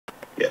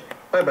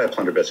Bye-bye,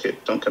 Plunder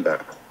Biscuit. Don't come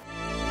back.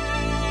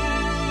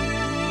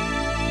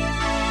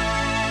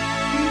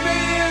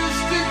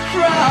 Mr.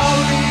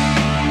 Crowley,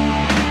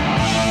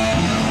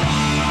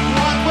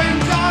 what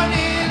went on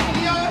in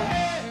your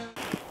head?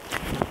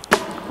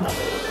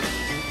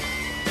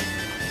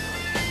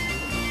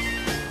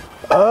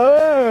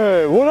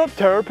 Hey, what up,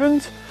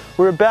 Terrapins?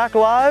 We're back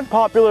live,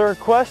 popular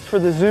request for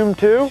the Zoom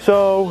 2.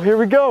 So here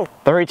we go.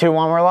 3, 2,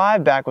 1, we're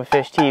live, back with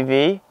Fish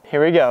TV.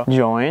 Here we go.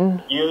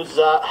 Join. Use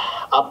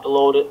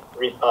upload it.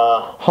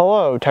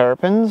 Hello,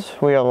 Terrapins.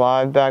 We are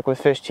live, back with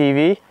Fish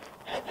TV.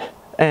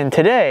 And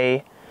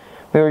today,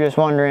 we were just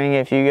wondering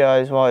if you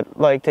guys would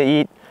like to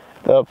eat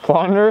the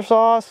plunder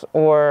sauce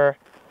or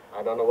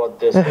I don't know what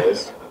this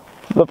is.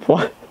 the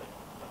plunder.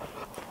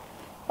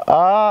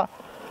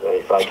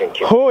 If I can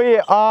keep.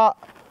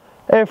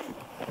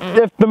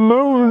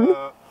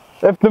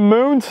 If the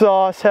moon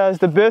sauce has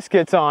the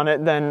biscuits on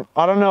it, then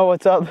I don't know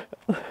what's up.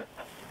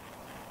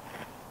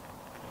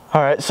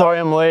 All right, sorry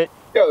I'm late.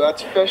 Yo,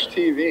 that's Fish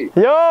TV.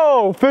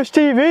 Yo, Fish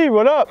TV,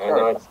 what up? I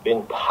know it's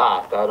been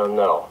packed. I don't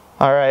know.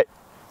 All right,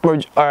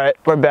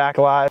 we're back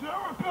live.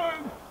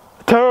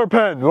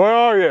 Terrapin, where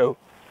are you?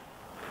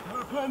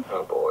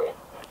 Oh boy.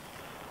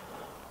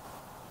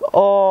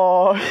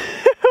 Oh,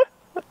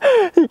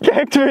 he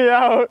kicked me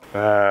out.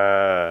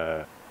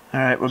 All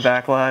right, we're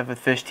back live with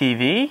Fish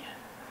TV.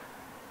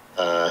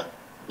 No,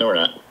 we're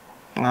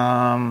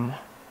not.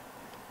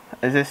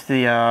 Is this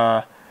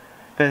the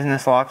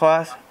business law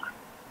class?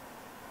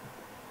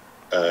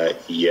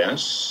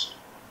 Yes.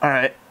 All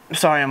right,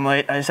 sorry I'm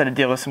late. I just had to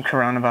deal with some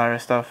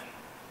coronavirus stuff.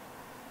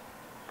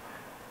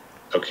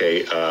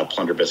 Okay,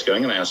 Plunder Biscuit,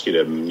 I'm going to ask you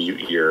to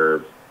mute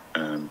your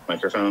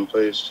microphone,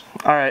 please.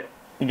 All right,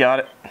 you got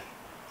it.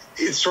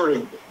 It's sort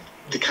of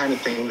the kind of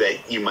thing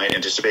that you might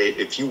anticipate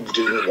if you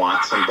didn't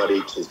want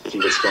somebody to see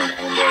what's going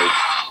on, like...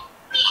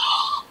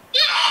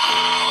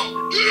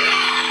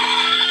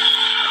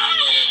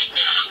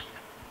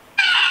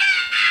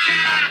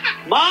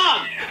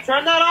 Mom,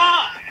 turn that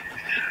off.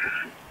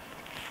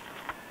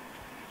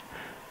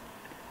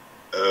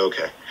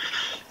 Okay,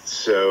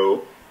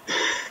 so...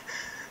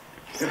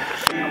 Let's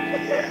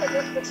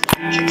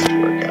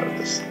work out of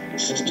this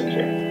system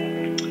here.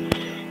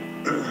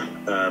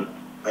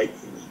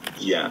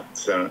 Yeah,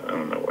 so I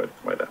don't know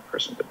why that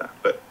person did that.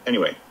 But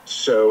anyway,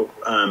 so,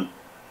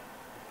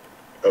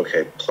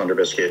 okay, Plunder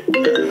Biscuit,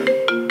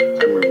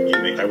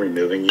 I'm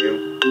removing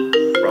you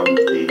from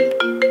the...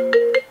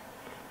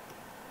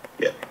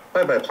 Yeah,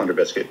 bye-bye, Plunder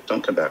Biscuit.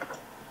 Don't come back.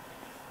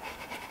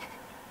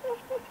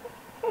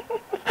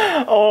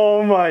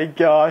 Oh my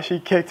gosh, he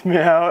kicked me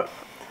out.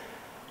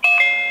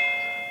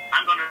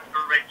 I'm gonna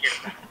break it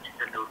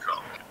into neutral.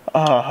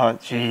 Oh,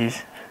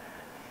 jeez.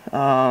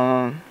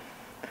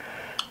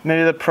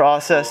 Maybe the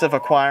process of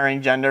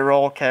acquiring gender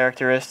role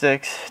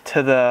characteristics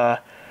to the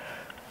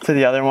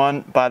other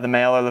one by the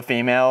male or the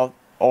female,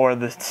 or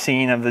the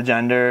scene of the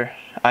gender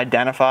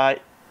identify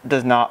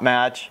does not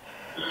match.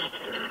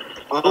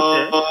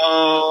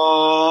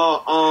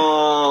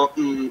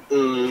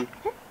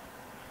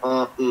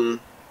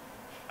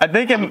 I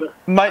think it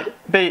might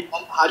be.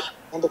 How do you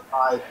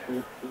identify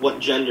what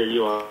gender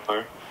you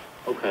are?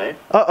 Okay.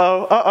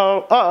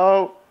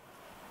 Uh-oh.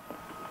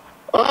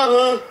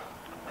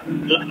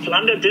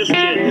 Plunder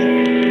Biscuit.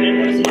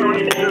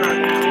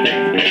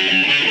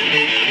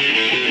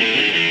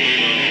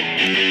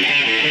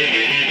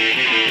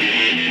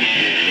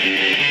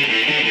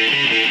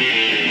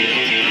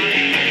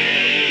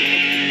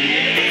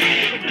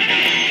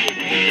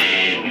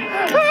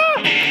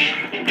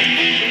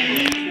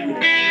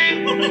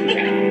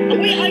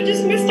 Wait, I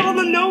just missed all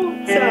the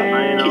notes. I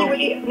know. Can you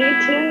wait? Me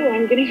too.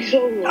 I'm getting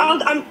so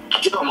lost.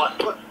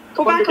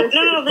 Go back.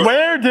 No.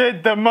 Where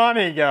did the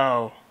money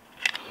go?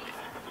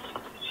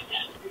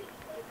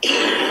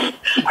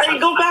 Alright,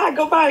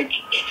 go back.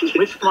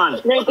 Which one?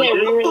 Right there.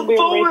 We were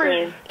Forward.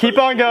 right there. Keep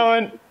on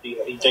going.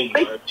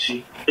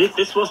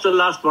 This was the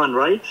last one,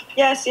 right?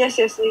 Yes,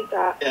 leave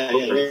that. Yeah,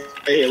 we're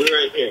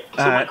right here.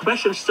 So my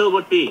question still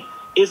would be,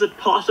 is it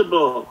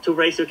possible to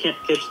raise your kids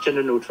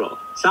gender neutral?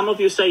 Some of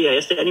you say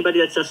yes. Is there anybody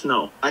that says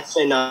no? I'd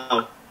say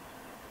no.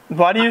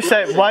 Why do you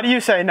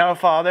say no,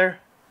 Father?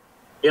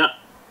 Yeah.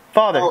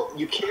 Father. Well,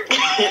 you can't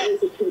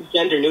raise a kid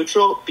gender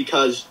neutral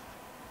because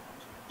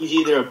he's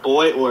either a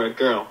boy or a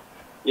girl.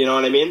 You know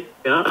what I mean?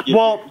 Yeah.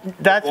 Well,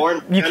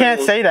 you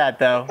can't say that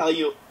though. Tell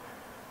you.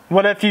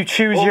 What if you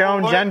choose your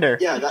own gender?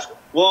 Yeah.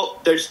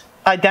 There's.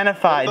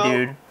 Identify,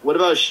 dude. What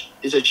about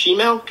is a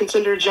she-male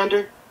considered a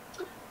gender?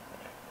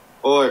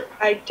 Or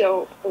I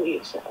don't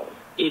believe so.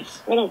 I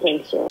don't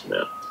think so.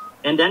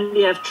 And then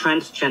we have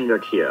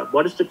transgendered here.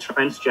 What does the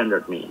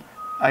transgendered mean?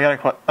 I got a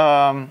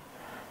question.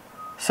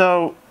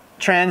 So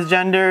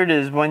transgendered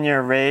is when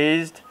you're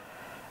raised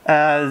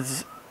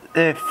as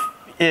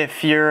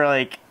if you're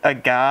like a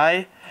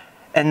guy,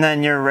 and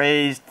then you're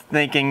raised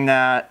thinking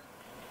that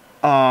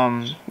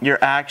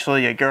you're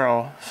actually a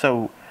girl.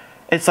 So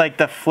it's like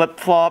the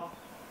flip-flop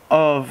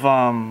of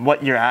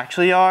what you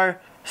actually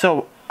are.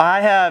 So I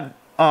have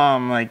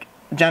like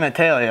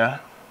genitalia,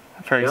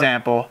 for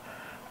example,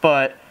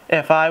 but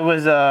if I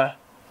was a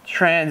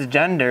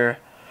transgender,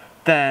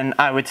 then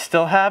I would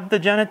still have the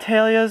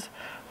genitalias,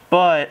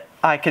 but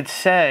I could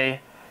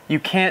say, you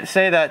can't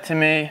say that to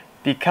me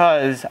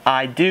because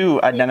I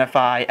do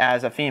identify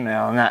as a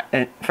female, and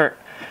that for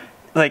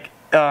like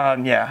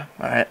yeah,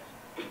 all right.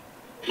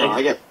 No,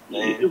 I get.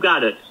 You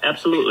got it.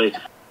 Absolutely.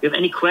 You have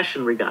any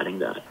question regarding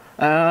that?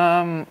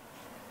 Yeah,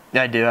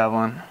 I do have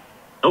one.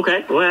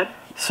 Okay, go ahead.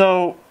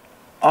 So,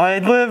 I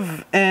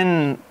live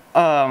in,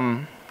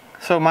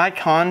 so my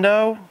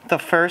condo, the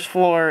first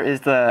floor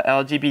is the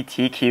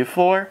LGBTQ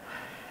floor,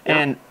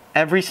 and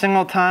every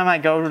single time I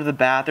go to the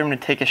bathroom to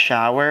take a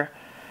shower,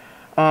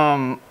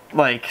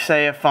 like,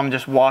 say if I'm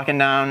just walking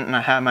down and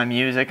I have my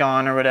music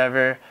on or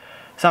whatever,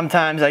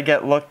 sometimes I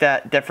get looked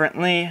at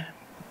differently,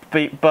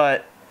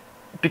 but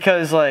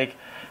because, like,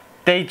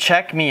 they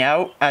check me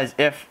out as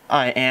if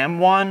I am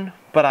one,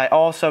 but I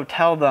also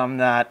tell them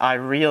that I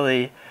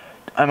really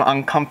am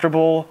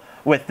uncomfortable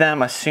with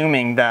them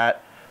assuming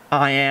that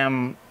I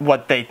am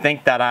what they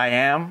think that I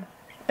am.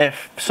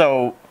 If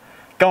so,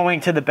 going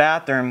to the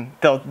bathroom,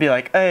 they'll be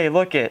like, hey,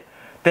 look it,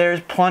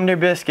 there's Plunder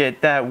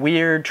Biscuit, that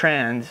weird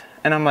trans.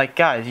 And I'm like,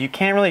 guys, you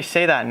can't really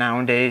say that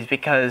nowadays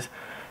because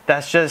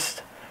that's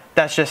just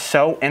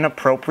so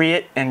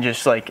inappropriate and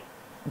just like,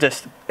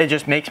 it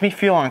just makes me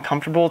feel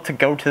uncomfortable to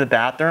go to the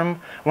bathroom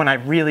when I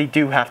really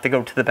do have to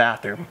go to the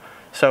bathroom.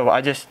 So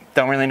I just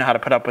don't really know how to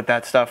put up with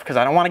that stuff because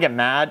I don't want to get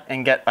mad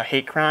and get a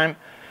hate crime.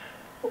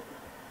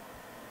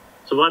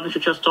 So why don't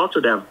you just talk to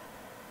them?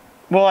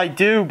 Well, I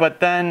do, but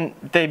then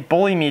they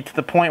bully me to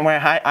the point where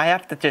I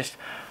have to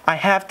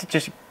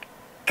just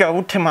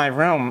go to my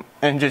room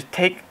and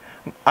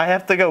I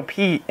have to go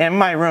pee in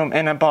my room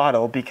in a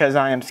bottle because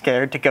I am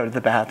scared to go to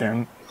the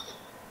bathroom.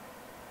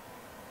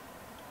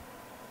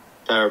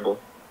 Terrible.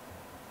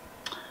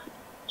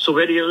 So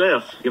where do you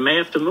live? You may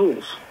have to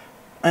move.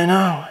 I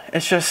know.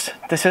 It's just,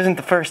 this isn't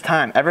the first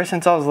time. Ever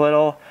since I was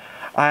little,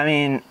 I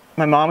mean,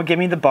 my mom would give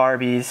me the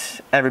Barbies.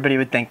 Everybody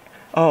would think,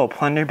 oh,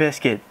 Plunder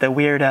Biscuit, the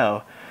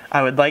weirdo.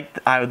 I would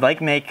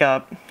like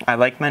makeup. I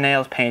like my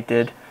nails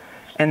painted.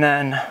 And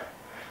then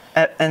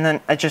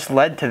it just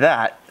led to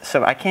that.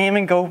 So I can't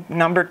even go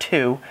number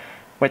 2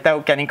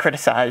 without getting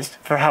criticized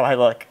for how I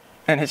look.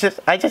 And it's just,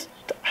 I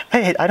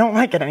don't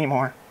like it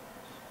anymore.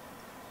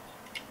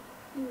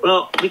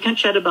 Well, we can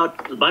chat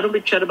about, why don't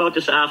we chat about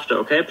this after,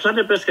 okay?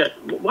 Plunder Biscuit,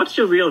 what's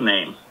your real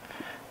name?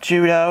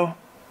 Judo.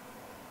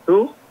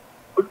 Who?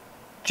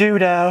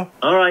 Judo.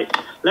 All right,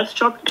 let's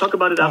talk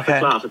about it after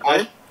class,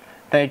 okay?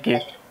 Thank you.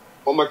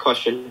 One more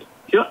question.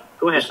 Sure,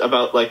 go ahead. Just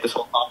about like this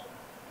whole topic.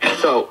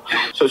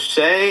 So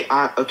say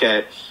I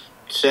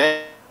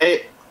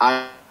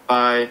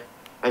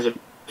as a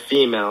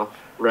female,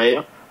 right?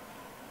 Yeah.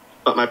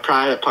 But my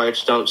private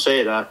parts don't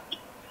say that.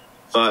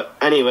 But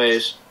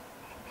anyways,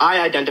 I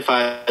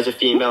identify as a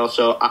female,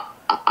 so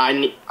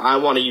I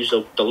want to use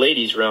the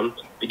ladies' room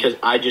because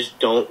I just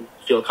don't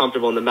feel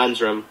comfortable in the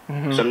men's room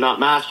because I'm not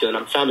masculine,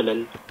 I'm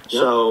feminine. Yeah.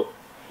 So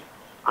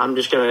I'm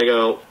just gonna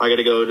go. I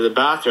gotta go to the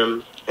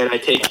bathroom, and I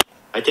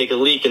take a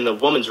leak in the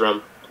woman's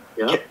room.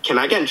 Yeah. Can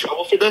I get in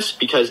trouble for this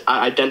because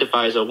I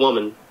identify as a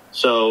woman?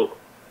 So,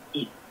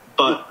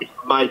 but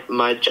my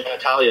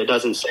genitalia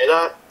doesn't say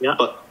that. Yeah.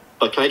 But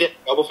can I get in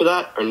trouble for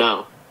that or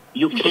no?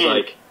 You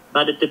can,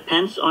 but it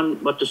depends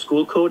on what the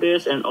school code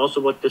is and also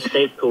what the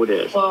state code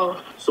is.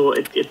 Well, So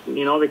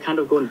we're kind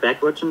of going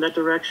backwards in that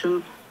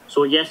direction.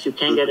 So yes, you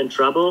can get in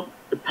trouble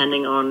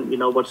depending on,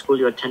 what school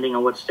you're attending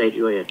or what state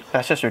you're in.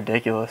 That's just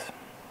ridiculous.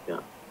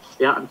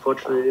 Yeah,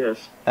 unfortunately it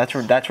is. That's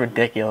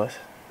ridiculous.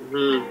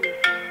 Depends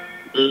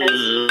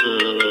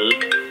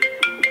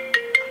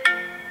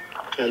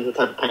what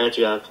type of parents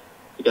you have.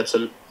 You got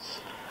some.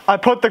 I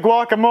put the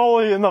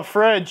guacamole in the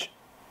fridge.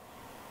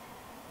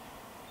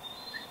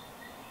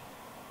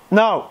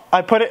 No,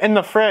 I put it in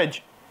the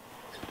fridge.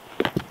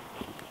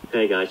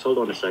 Okay, guys, hold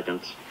on a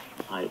second.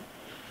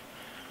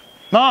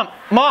 Mom,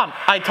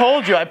 I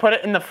told you I put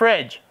it in the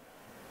fridge.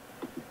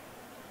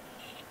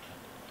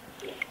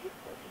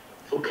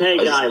 Okay,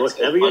 guy,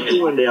 whatever you're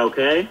doing there,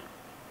 okay?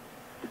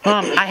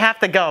 I have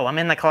to go. I'm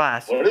in the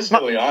class. What is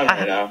going on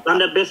right now?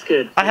 Plunder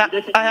Biscuit. I have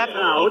to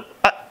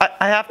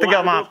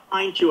go, Mom. I will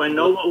find you. I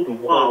know what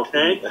we are,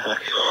 okay?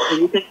 So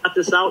you can cut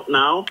this out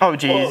now. Oh,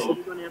 jeez.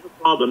 We're going to have a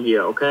problem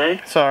here,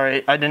 okay?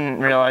 Sorry, I didn't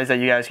realize that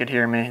you guys could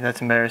hear me.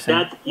 That's embarrassing.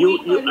 That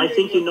I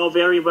think you know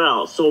very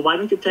well. So why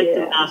don't you take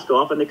the mask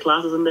off and the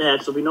class is in the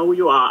head so we know who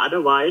you are.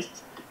 Otherwise,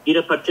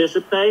 either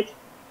participate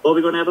or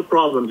we're going to have a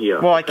problem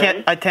here. Well,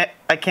 okay? I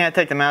can't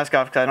take the mask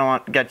off because I don't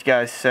want to get you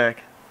guys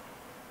sick.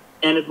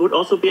 And it would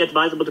also be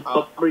advisable to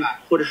probably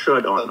put a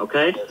shirt on,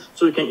 okay?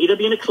 So you can either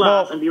be in a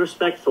class and be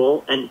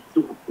respectful and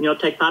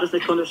take part in the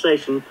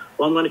conversation,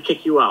 or I'm going to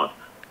kick you out.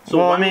 So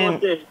well, I mean,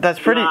 that's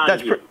pretty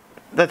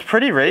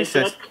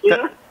racist.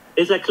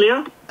 Is that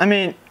clear? I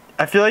mean,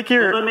 I feel like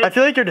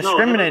you're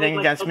discriminating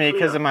against me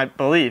because of my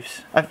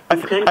beliefs. I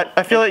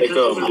feel like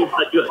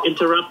you're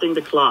interrupting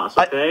the class,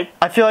 okay?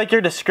 I feel like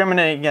you're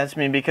discriminating against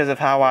me because of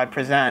how I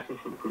present.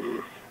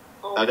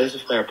 That is a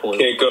fair point.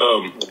 Kick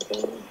 'em.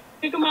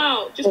 kick him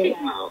out. Just kick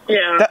him out.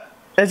 Yeah.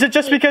 Is it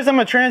just because I'm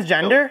a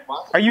transgender?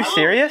 Are you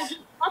serious?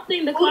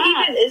 Nothing. The Who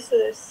class. even is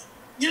this?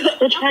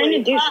 We're trying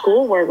to do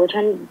schoolwork. We're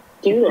trying to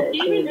do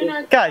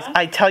this. Guys,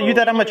 I tell you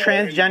that I'm a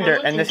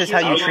transgender and this is how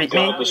you treat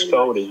me? This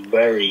code is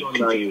very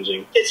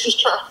confusing. It's just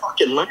trying to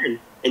fucking learn,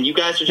 and you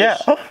guys are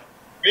just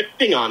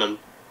ripping on him.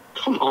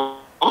 Come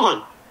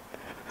on.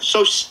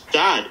 So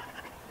sad.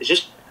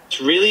 It's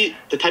really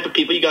the type of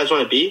people you guys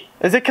want to be?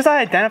 Is it because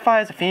I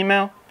identify as a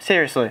female?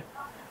 Seriously.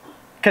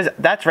 Because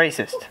that's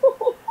racist.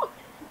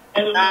 I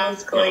don't know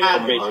what's going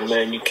on.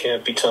 Man, you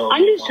can't be telling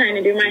I'm just trying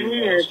to do my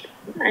homework.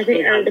 I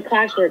think, or the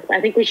classwork.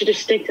 I think we should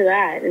just stick to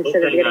that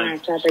instead of getting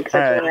off topic.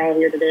 That's what we're all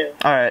here to do.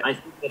 All right.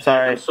 I'm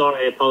sorry.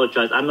 I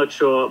apologize. I'm not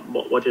sure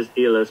what his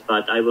deal is,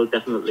 but I will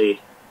definitely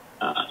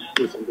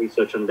do some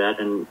research on that,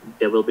 and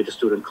there will be the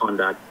student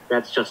conduct.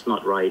 That's just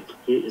not right.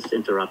 He is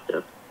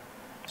interruptive.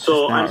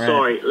 So I'm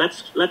sorry.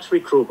 Let's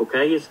regroup,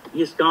 okay?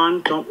 He's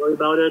gone. Don't worry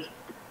about it.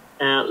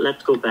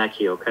 Let's go back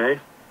here, okay?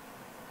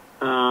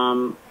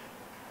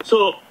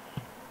 So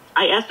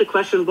I asked the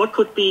question: what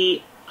could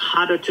be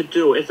harder to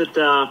do? Is it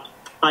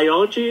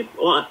biology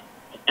or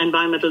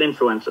environmental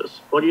influences?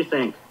 What do you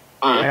think?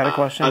 I got a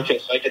question. Okay,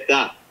 so I get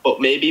that, but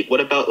maybe what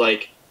about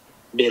like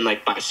being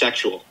like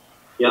bisexual?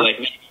 Yeah. Or, like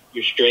maybe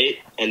you're straight,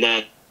 and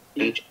then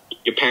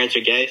your parents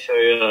are gay, so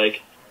you're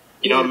like,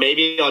 you know,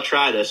 maybe I'll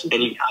try this, and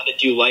you kind of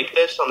do like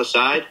this on the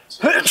side.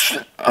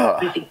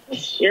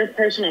 It's your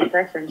personal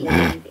preference.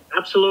 I think.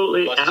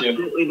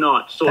 Absolutely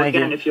not. So Thank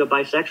again, you. if you're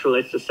bisexual,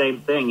 it's the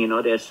same thing. You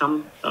know, there's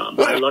some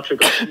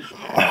biological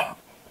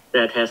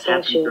that has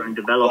happened during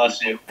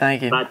development.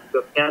 Thank you. But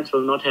your parents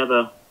will not have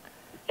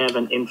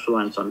an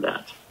influence on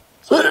that.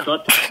 So it's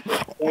not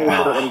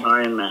the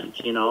environment,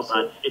 you know,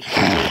 but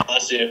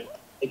it's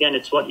again,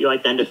 it's what you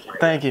identify.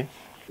 Thank you.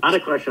 Other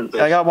questions?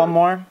 I got one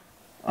more.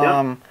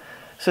 Yeah.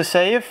 So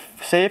say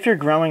if you're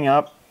growing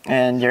up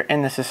and you're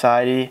in the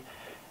society,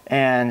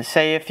 and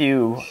say if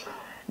you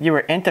were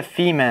into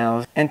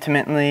females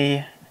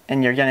intimately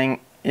and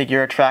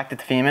you're attracted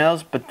to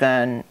females, but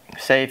then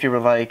say if you were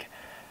like,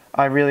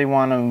 I really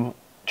want to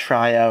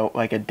try out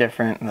like a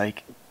different,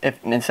 like if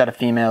instead of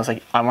females,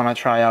 like I want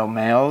to try out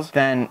males,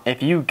 then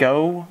if you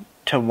go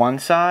to one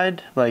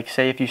side, like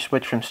say if you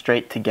switch from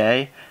straight to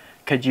gay,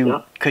 could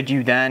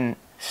you then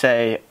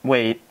say,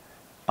 wait,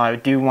 I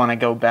do want to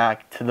go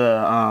back to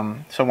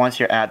the, so once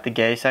you're at the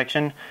gay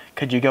section,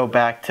 could you go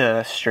back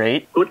to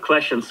straight? Good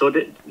question. So,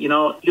 you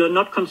know, you're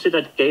not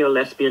considered gay or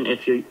lesbian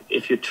if you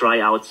try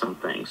out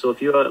something. So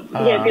if you're... if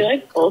you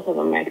like both of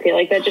them, I feel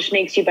like that just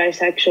makes you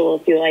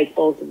bisexual if you like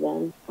both of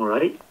them. All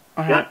right.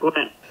 Yeah, go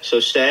ahead. So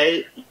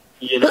say,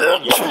 you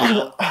know,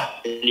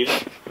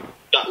 you've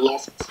got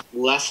less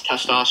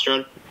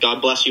testosterone. God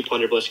bless you,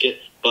 Plunder Blisket.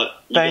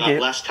 But you got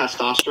less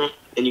testosterone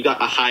and you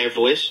got a higher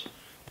voice.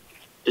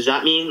 Does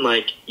that mean,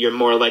 like, you're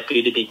more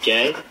likely to be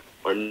gay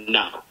or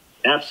no?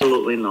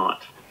 Absolutely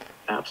not.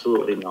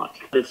 Absolutely not.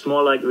 It's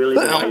more like really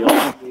the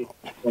biology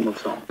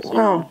chromosomes.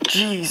 Oh,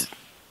 jeez.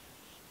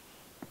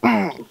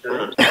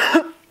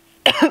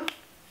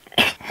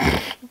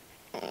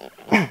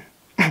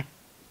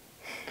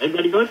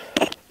 Everybody good?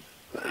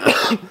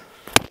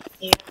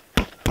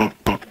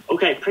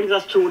 Okay, brings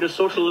us to the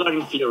social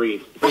learning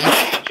theory, which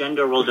is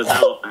gender role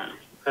development.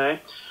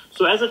 Okay?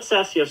 So as it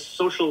says here,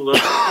 social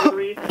learning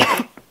theory,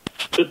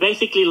 we're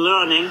basically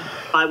learning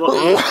by what we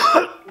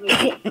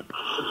do.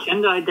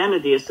 Gender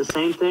identity is the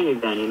same thing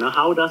again, you know?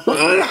 How does it...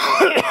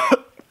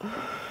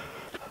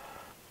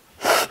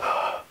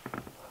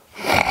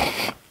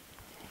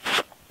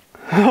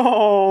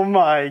 Oh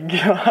my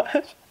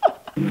gosh.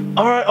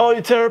 Alright, all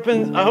you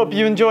Terrapins, I hope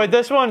you enjoyed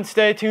this one.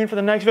 Stay tuned for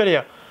the next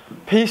video.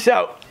 Peace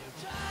out.